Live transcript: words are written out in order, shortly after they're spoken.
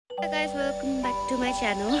Hello guys, welcome back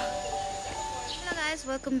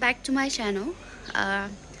to my channel.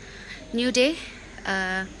 New day,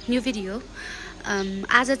 new video.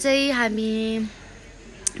 आज चाहिँ हामी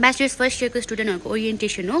bachelor's first year student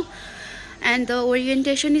orientation हो, and the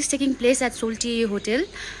orientation is taking place at Solti Hotel.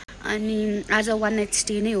 अनि आज one night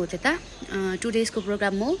stay नै हो त्यता. 2 days को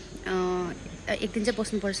program हो. एक दिन चाहिँ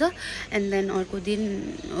बस्नुपर्छ and then अर्को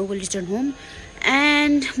दिन will return home.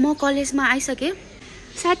 And म कलेजमा आइसके.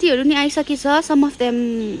 साथीहरु नि आइसकेछ, some of them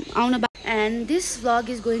आउन बा. And this vlog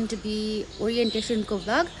is going to be orientation ko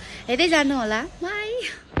vlog. हेर्दै जानु होला. Bye.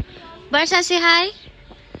 Barsha, say hi.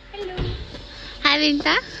 Hello. Hi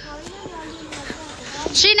Vinta.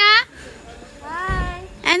 Shrina. Hi.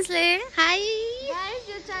 Ansley. Hi. Guys,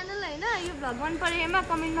 your channel हैन, यो vlog मन परेमा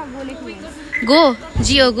कमेन्टमा बोलेको हुन्छ. Go,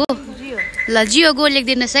 Gio go. Gio. ल Gio go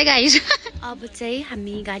लेख्दिनुस् है गाइस. अब चाहिँ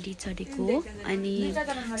हामी गाडी चढेको अनि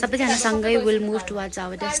सबैजना सँगै will move towards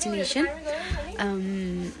our destination.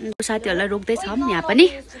 साथीहरुलाई रोक्दै छम यहाँ पनि.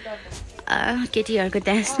 केटीहरुको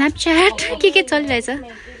त्यहाँ स्न्यापच्याट के चलिरहेछ.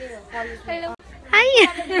 Hello. Hi.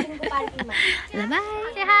 ल by.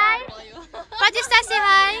 Say hi. Pratishtha, say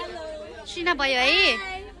hi. Shrina भयो है.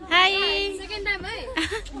 Hi. Second time है.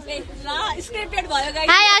 ल स्क्रिप्टेड भयो गाइस.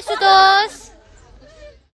 Hi आशुतोष.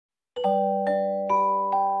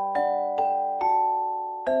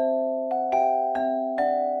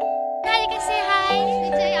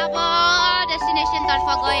 Destination तर्फ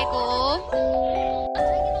गएको.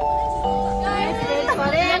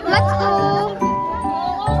 Let's go.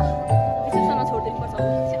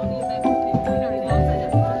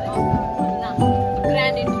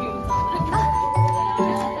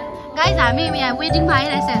 Guys, हामी यहाँ वेडिङमा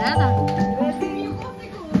आइरहेछ हेर न.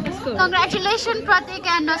 Congratulations Pratik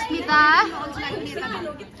and Asmita.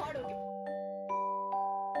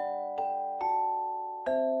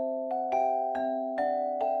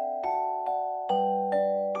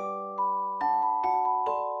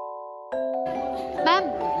 Ma'am,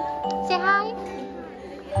 say hi.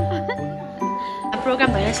 Program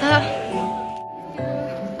भइरहेछ.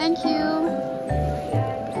 Thank you.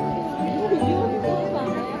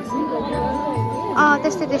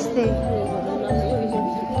 त्यस्तै.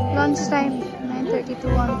 Lunch time 9:30 to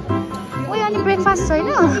 1. ओइ अनि ब्रेकफास्ट छैन?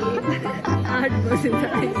 8 बजे.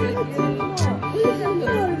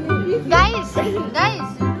 Guys.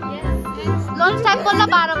 Lunch time कोला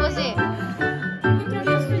 12 बजे.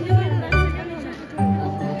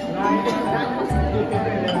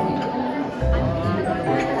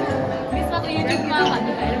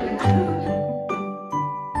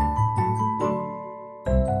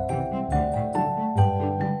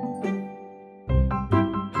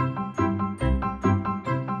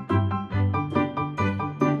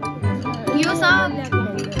 यो सब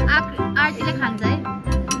आरतीले खान्छ है.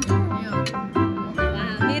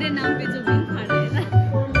 मेरे नाम पे जो बिल फाड़े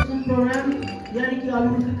प्रोग्राम यानी कि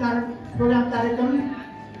अभिमुखी प्रोग्राम कार्यक्रम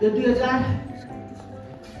यो 2000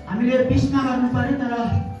 हामीले 20 मा गर्नु पर्यो तर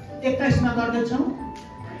 21 मा गर्दैछौं.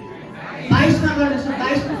 22 मा गर्दैछौं.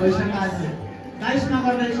 22 भइसक्यो आज. 22 मा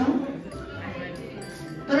गर्दैछौं.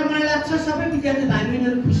 तर मलाई लाग्छ सबै विद्यार्थी भाइ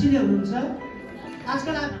बहिनीहरु खुसी नै हुनुहुन्छ.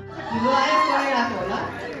 आजकल ढिलो आयो पढाइराको होला.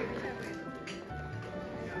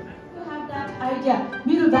 idea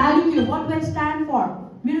मेरो भ्याल्यु के what do I stand for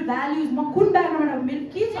मेरो भ्याल्युज म कुन ब्याकग्राउन्डमा मेरो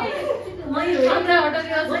के छ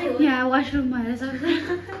यहाँ वाशरुममा आएर सक्छ.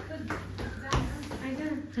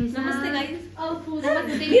 नमस्ते गाइस.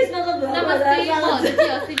 नमस्ते म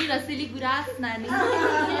हसिली रसिली गुरास नानी.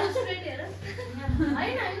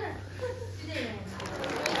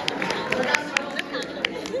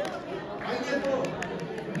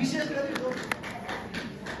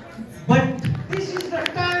 But this is the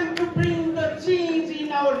time to bring the change in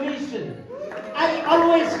our nation. I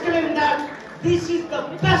always claim that this is the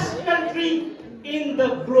best country in the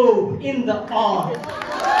globe, in the earth.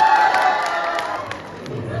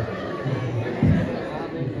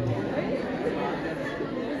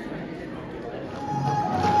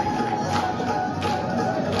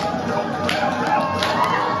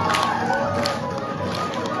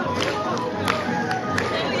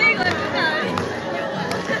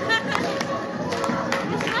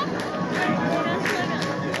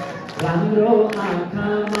 राम्रो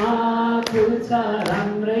आँखामा खुल्छ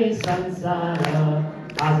राम्रै संसार.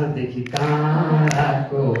 आजदेखि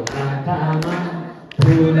काँडाको आँखामा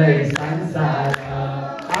फुलै संसार.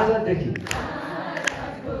 आजदेखि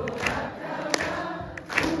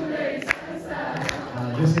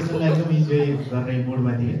यो सेसनलाई एकदम इन्जोय गर्ने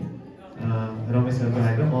मुडमा थिएँ. रमेशहरुको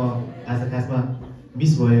लागि म आज खासमा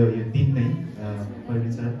मिस भयो यो दिन नै.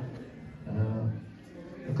 परमिन सर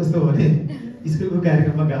कस्तो भने स्कुलको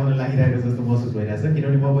कार्यक्रममा गाउन लागिरहेको जस्तो महसुस भइरहेछ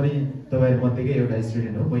किनभने म पनि तपाईँहरू मध्येकै एउटा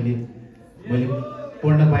स्टुडेन्ट हो। मैले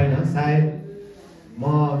पढ्न पाइनँ। सायद म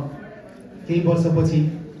केही वर्षपछि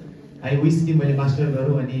आई विस कि मैले मास्टर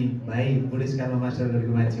गरौँ अनि भाइ बुढेसकालमा मास्टर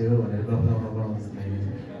गरेको मान्छे हो भनेर गफ गराउन जस्तो लागिरहेछ।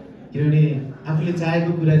 किनभने आफूले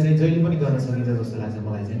चाहेको कुरा चाहिँ जहिले पनि गर्न सकिन्छ जस्तो लाग्छ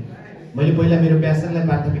मलाई चाहिँ। मैले पहिला मेरो प्यासनलाई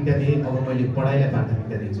प्राथमिकता दिएँ, अब मैले पढाइलाई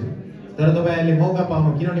प्राथमिकता दिन्छु। तर तपाईँहरूले मौका पाउनु,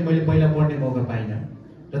 किनभने मैले पहिला पढ्ने मौका पाइनँ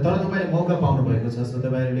र तर तपाईँले मौका पाउनु भएको छ। सो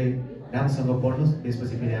तपाईँहरूले राम्रोसँग पढ्नुहोस्,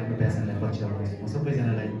 त्यसपछि फेरि आफ्नो प्यासनलाई पछ्याउनुहोस्। म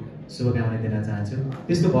सबैजनालाई शुभकामना दिन चाहन्छु।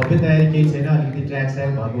 त्यस्तो भव्य तयारी केही छैन, अलिकति ट्र्याक स्याक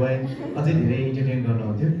भएको भए अझै धेरै इन्टरटेन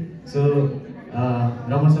गर्नुहुन्थ्यो। सो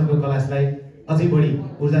रमन सरको क्लासलाई अझै बढी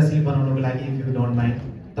ऊर्जाशील बनाउनको लागि इफ यु डोन्ट माइन्ड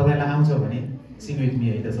तपाईँलाई आउँछ भने सिङ विथ मी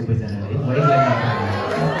है त सबैजनाले। म एक लाइनमा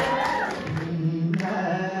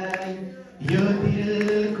यो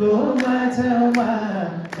दिलको माझमा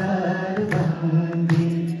दरबन्दी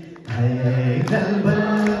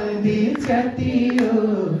दरबन्दी च्यातियो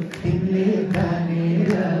तिमीले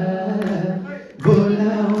तानेर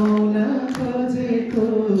बोलाउन खोजेको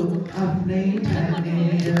आफ्नै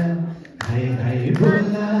ठानेर हाय हाय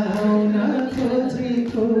बोलाउन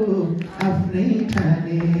खोजेको आफ्नै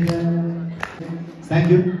ठानेर। Thank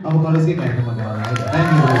you. अब कलेजकै कार्यक्रममा गाउन आयो। Thank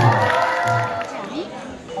you.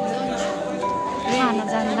 खाना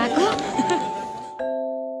जानु लाग्यो।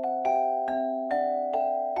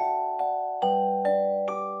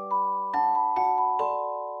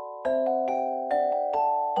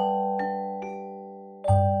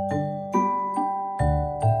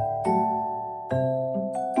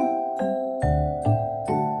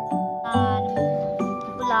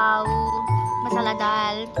 पुलाव, मसाला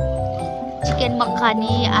दाल, चिकन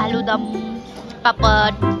मखानी, आलुदम,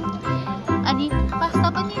 पापड अनि पास्ता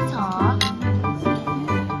पनि छ।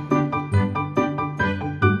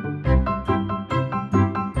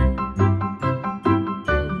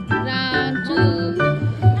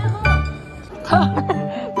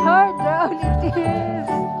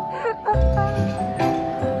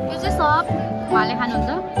 उहाँले खानुहुन्छ।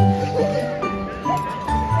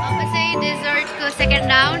 अब चाहिँ डेजर्टको second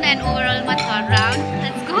round and ओभरअलमा third round.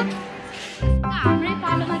 Let's go. हाम्रै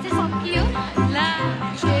पालोमा चाहिँ सकियो ल।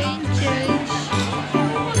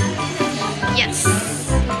 यस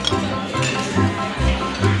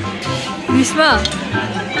विश्वा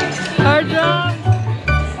थर्ड राउन्ड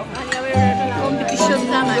अनि अब एउटा कम्पिटिसन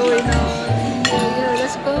गएन।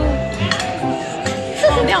 Let's go.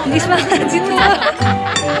 विश्वा जित्नु।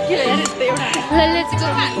 Let's go.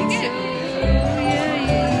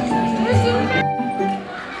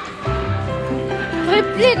 खोइ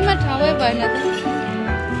प्लेटमा ठाउँै भएन त।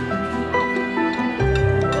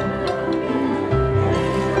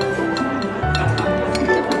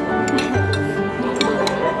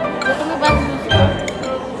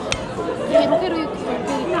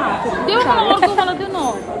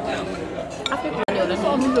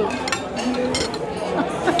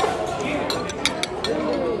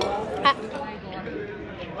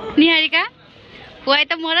 निहारिका खुवाई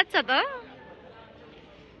त मरत छ त।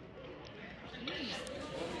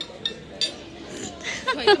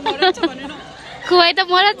 खुवाई त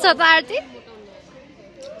मरत छ त आरती।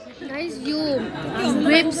 गाइस यो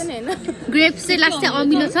ग्रेप्स चाहिँ लाग्छ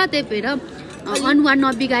अमिलो छ, त्यही भएर अनुहार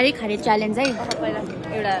नबिगारी खाने च्यालेन्ज है।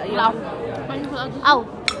 एउटा आऊ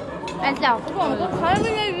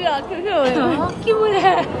के बोले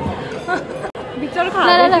बिचार खा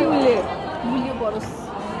मुल्य बरोस्।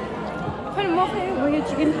 फेरि म यो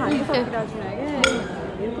चिकन खानु सकिरहेको छैन क्या।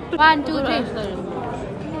 1 2 3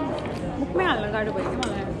 मुखमै हाल्न गाह्रो भयो कि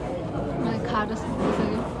मलाई खाएर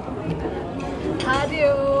सकिसक्यो।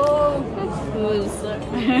 खायो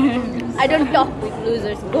I don't talk with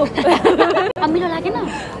losers. Go. अमिलो लागेन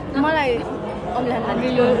मलाई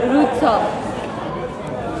अमिलो रुच छ।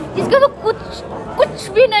 इसको तो कुछ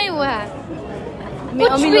भी नहीं हुआ है।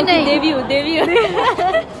 कुछ भी नहीं। देवी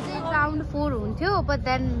राउन्ड 4 हुन्थ्यो, but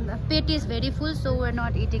then पेट is very full, so we're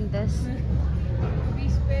not eating this.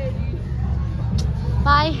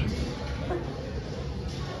 Bye.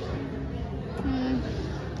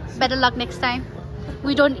 Better luck next time.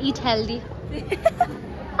 We don't eat healthy.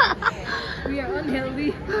 We are unhealthy.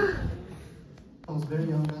 I was very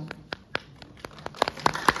young then.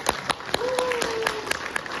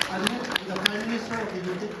 I met the Prime Minister of the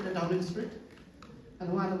United Downing Street, and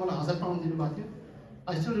उहाँले मलाई 1000 pound दिनुभएको थियो।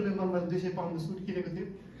 I still remember मैले 200 pound suit किनेको थिएँ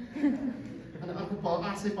अनि अर्को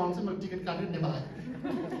 800 pound चाहिँ मैले टिकट काटेर नेपाल आएँ।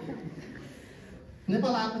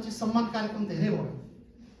 नेपाल आएपछि सम्मान कार्यक्रम धेरै भयो।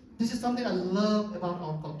 This is something I love about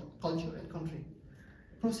our culture and country.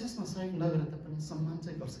 प्रोसेसमा सहयोग नगरे तापनि सम्मान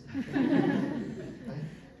चाहिँ गर्छ है।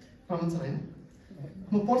 प्रमाण छ हैन?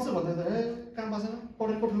 म पढ्छु भन्दा त काम बसेन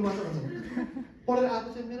पढेर कोठुमा बस्छ भन्छ पढेर आएको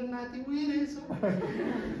चाहिँ मेरो नाति उही रहेछ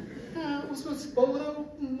उसको बाउ र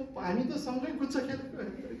हामी त सँगै गुच्छ खेलेको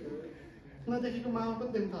नदेखेको मामा पनि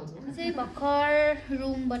देख्न थाल्छ चाहिँ भर्खर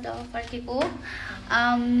रुमबाट फर्केको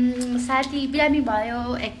साथी बिरामी भयो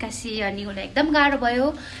 81 अनि उसलाई एकदम गाह्रो भयो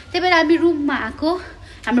त्यही भएर हामी रुममा आएको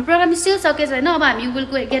हाम्रो प्रोग्राम स्टिल सकेको छैन अब हामी will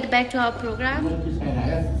get back to our programme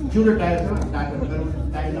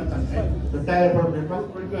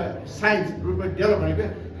science रूपमा डेभलप भनेको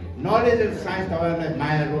नलेज एन्ड साइन्स तपाईँहरूलाई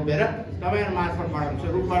माया रोपेर तपाईँहरू मार्फत बढाउँछ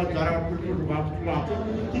रुखबाट जरा ठुल्ठुलो रूपमा ठुलो आउँछ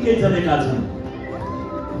ठिकै चलेका छन्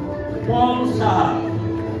Paul Shah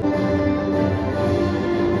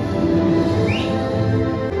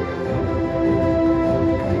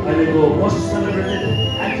अहिलेको मोस्ट सेलिब्रेटेड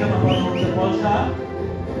एक्टरमा पर्नुहुन्छ Paul Shah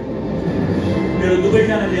मेरो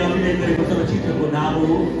दुवैजनाले अभिनय गरेको चलचित्रको नाम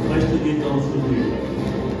हो वैष्णवी चौसुरी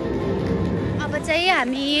अब चाहिँ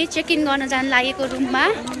हामी चेक इन गर्न जान लागेको रुममा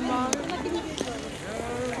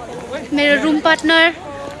मेरो रुम पार्टनर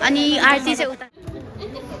अनि आरती चाहिँ उता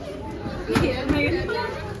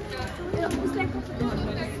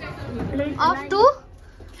off to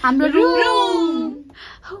हाम्रो room.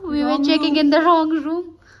 We were checking in the wrong room.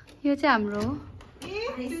 यो चाहिँ हाम्रो.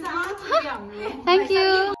 Thank you.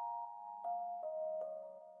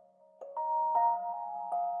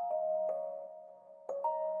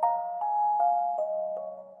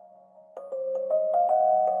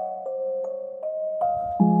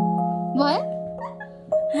 भयो?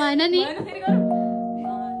 भएन नि?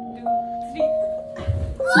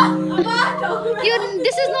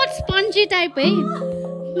 This is not spongy type, eh?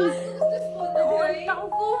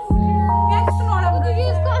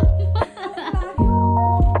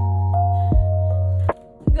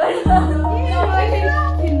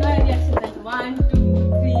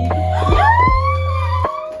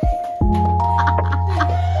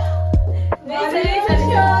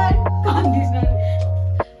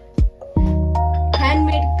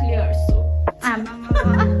 Handmade clear, so.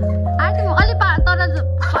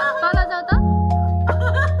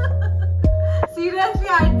 Seriously,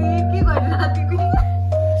 I think कि गरिरहेको थिएँ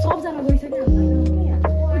सबजना गइसक्यो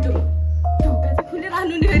हाम्रो ढोका चाहिँ खुलेर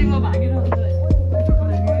आउनु नि फेरि म भागेर आउँछु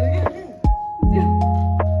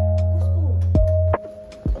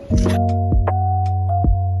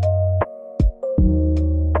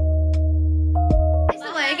यस्तो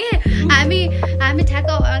भयो कि हामी ठ्याक्क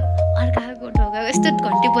अर्काको ढोका यस्तो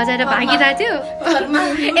घन्टी बजाएर भागिरहेको थियो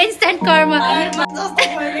इन्स्ट्यान्ट कर्म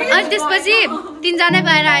अनि त्यसपछि 3 जना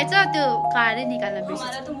बाहिर आएछ त्यो कारै निकाल्न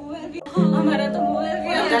बिर्सेछ हमारा तो मोबाइल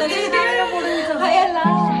भी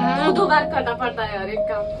दो बार करना पड़ता है हर एक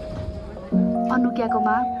काम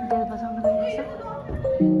अनुक्याकोमा बेल बजाउन गइरहेछ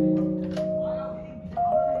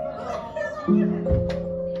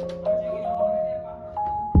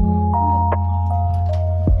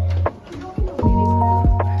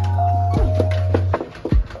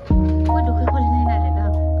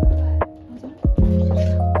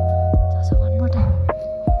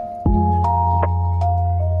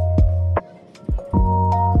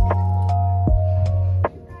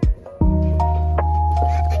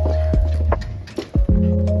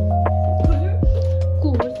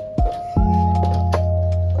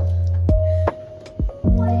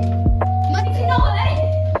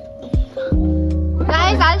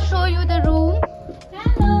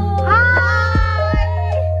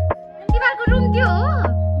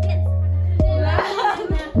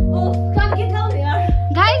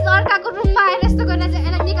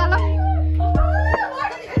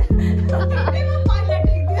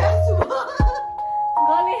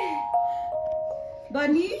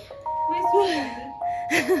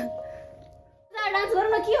डान्स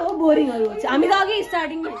गरौँ न के हो बोरिङहरु हुन्छ हामी त अघि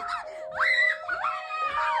स्टार्टिङमै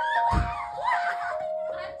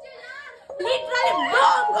लिटरली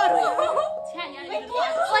बम गरौँ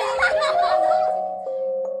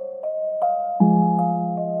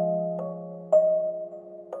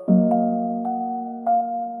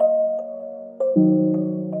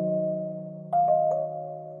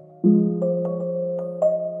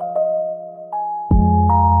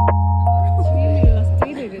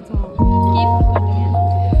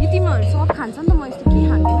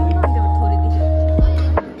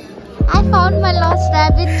I found my lost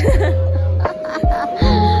rabbit.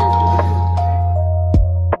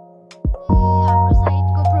 हाम्रो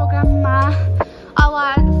साइडको प्रोग्राममा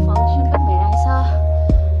अवार्ड फङ्सन पनि भइरहेछ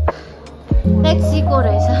रेक्सीको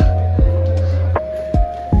रहेछ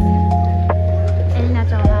एलिना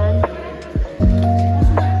चौहान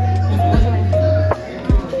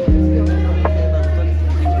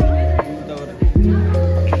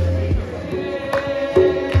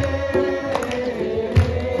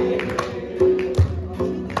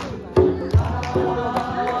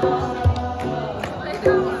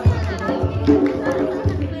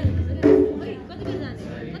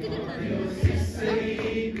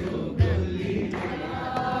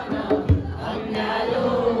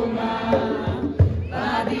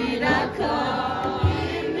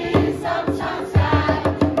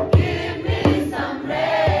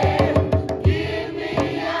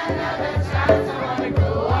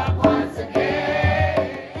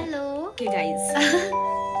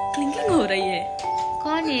क्लिंकिंग हो रही है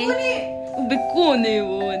कौन है कौन है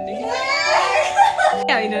वो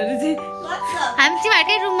हामी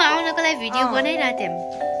तिमीहरूकै रुममा आउनको लागि भिडियो बनाइरहेको थियौँ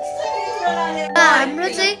हाम्रो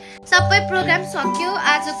चाहिँ सबै प्रोग्राम सक्यो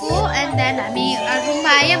आजको एन्ड देन हामी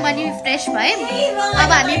रुममा आयौँ अनि फ्रेस भयौँ अब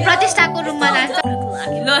हामी प्रतिष्ठाको रुममा लाग्छ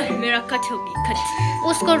मेरा कट होगी कट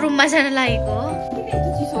उसको रुममा जान लागेको हो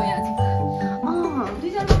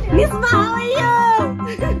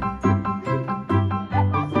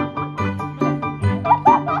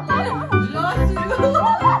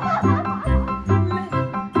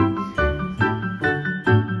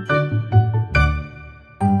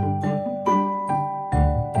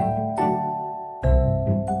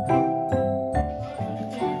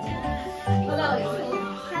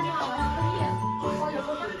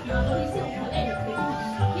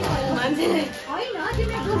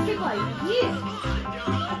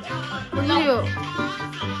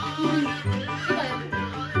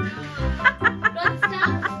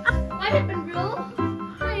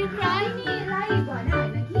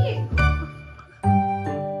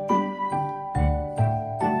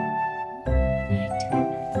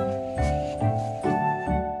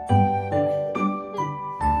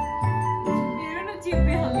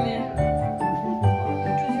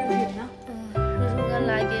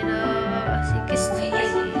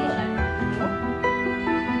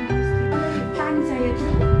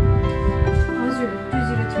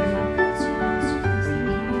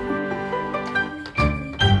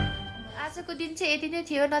यति नै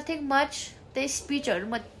थियो नथिङ मच त्यही स्पिचहरू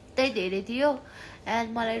मात्रै धेरै थियो एन्ड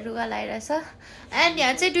मलाई रुगा लगाइरहेछ एन्ड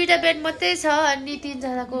यहाँ चाहिँ 2टा बेड मात्रै छ अनि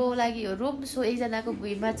 3जनाको लागि हो रुम सो एकजनाको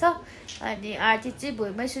भुइँमा छ अनि आर्थिक चाहिँ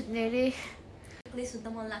भुइँमै सुत्ने अरे सुत्न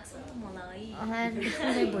मन लाग्छ मलाई एन्ड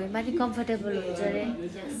भुइँमा नि कम्फर्टेबल हुन्छ अरे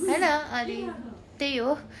हैन अनि त्यही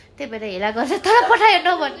हो त्यही भएर हेला गर्छ तर पठायो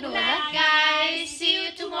नभन्नु होला guys C you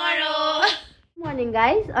tomorrow morning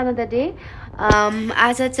guys another day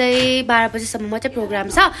आज चाहिँ 12 बजीसम्म मात्रै प्रोग्राम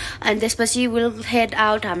छ अनि त्यसपछि विल हेड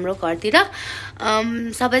आउट हाम्रो घरतिर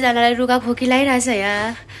सबैजनालाई रुगा खोकी लगाइरहेछ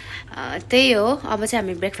यहाँ त्यही हो अब चाहिँ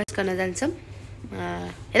हामी ब्रेकफास्ट गर्न जान्छौँ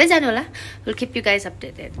हेर्दै जानु होला will keep you guys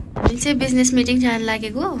updated हामी चाहिँ बिजनेस मिटिङ जान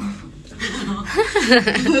लागेको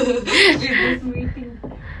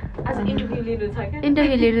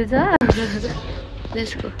इन्टरभ्यू लिनु छ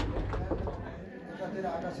त्यसको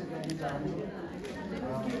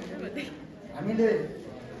हामीले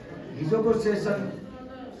हिजोको सेसन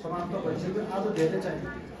समाप्त भइसक्यो आज धेरै चाहियो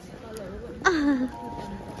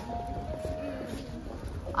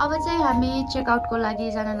अब चाहिँ हामी चेकआउटको लागि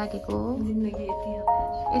जान लागेको हो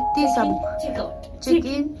यतिसम्म चेक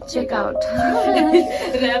इन चेकआउट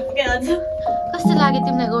कस्तो लाग्यो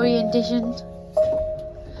तिमीलाई ओरिएन्टेसन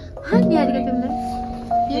निहारीको तिमीलाई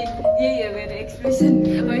यही हो मेरो एक्सप्रेसन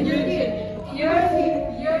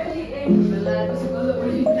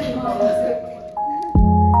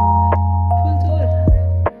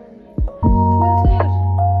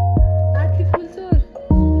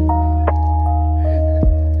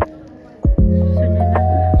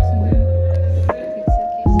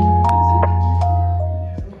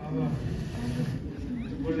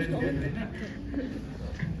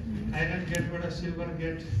आइरन गेटबाट सिल्भर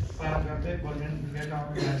गेट पार गर्दै गोल्डन गेट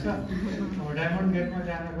आउनु भएको छ अब डायमन्ड गेटमा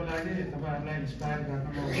जानको लागि तपाईँहरूलाई इन्सपायर गर्न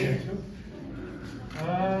म उभिएको छु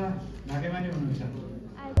भाग्यमानी हुनुहुन्छ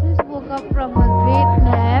I just woke up from a great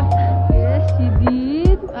nap. Yes, she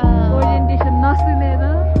did. Orientation नसुनेर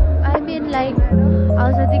I mean like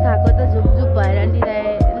औषधि खाएको त झुपझुप भएर नि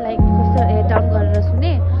लाइक कस्तो हेड डाउन गरेर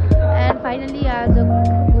सुने and finally आजको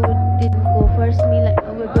first meal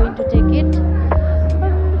we're going to take it.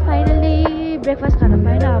 Finally breakfast खान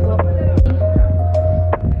पाएन अब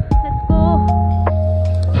let's go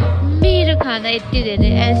मेरो खाना यति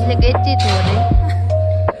धेरै एसलेको यति थोरै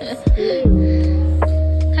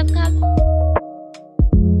खाम खाम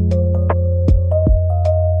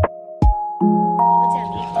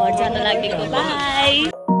घर जान लागेको बाई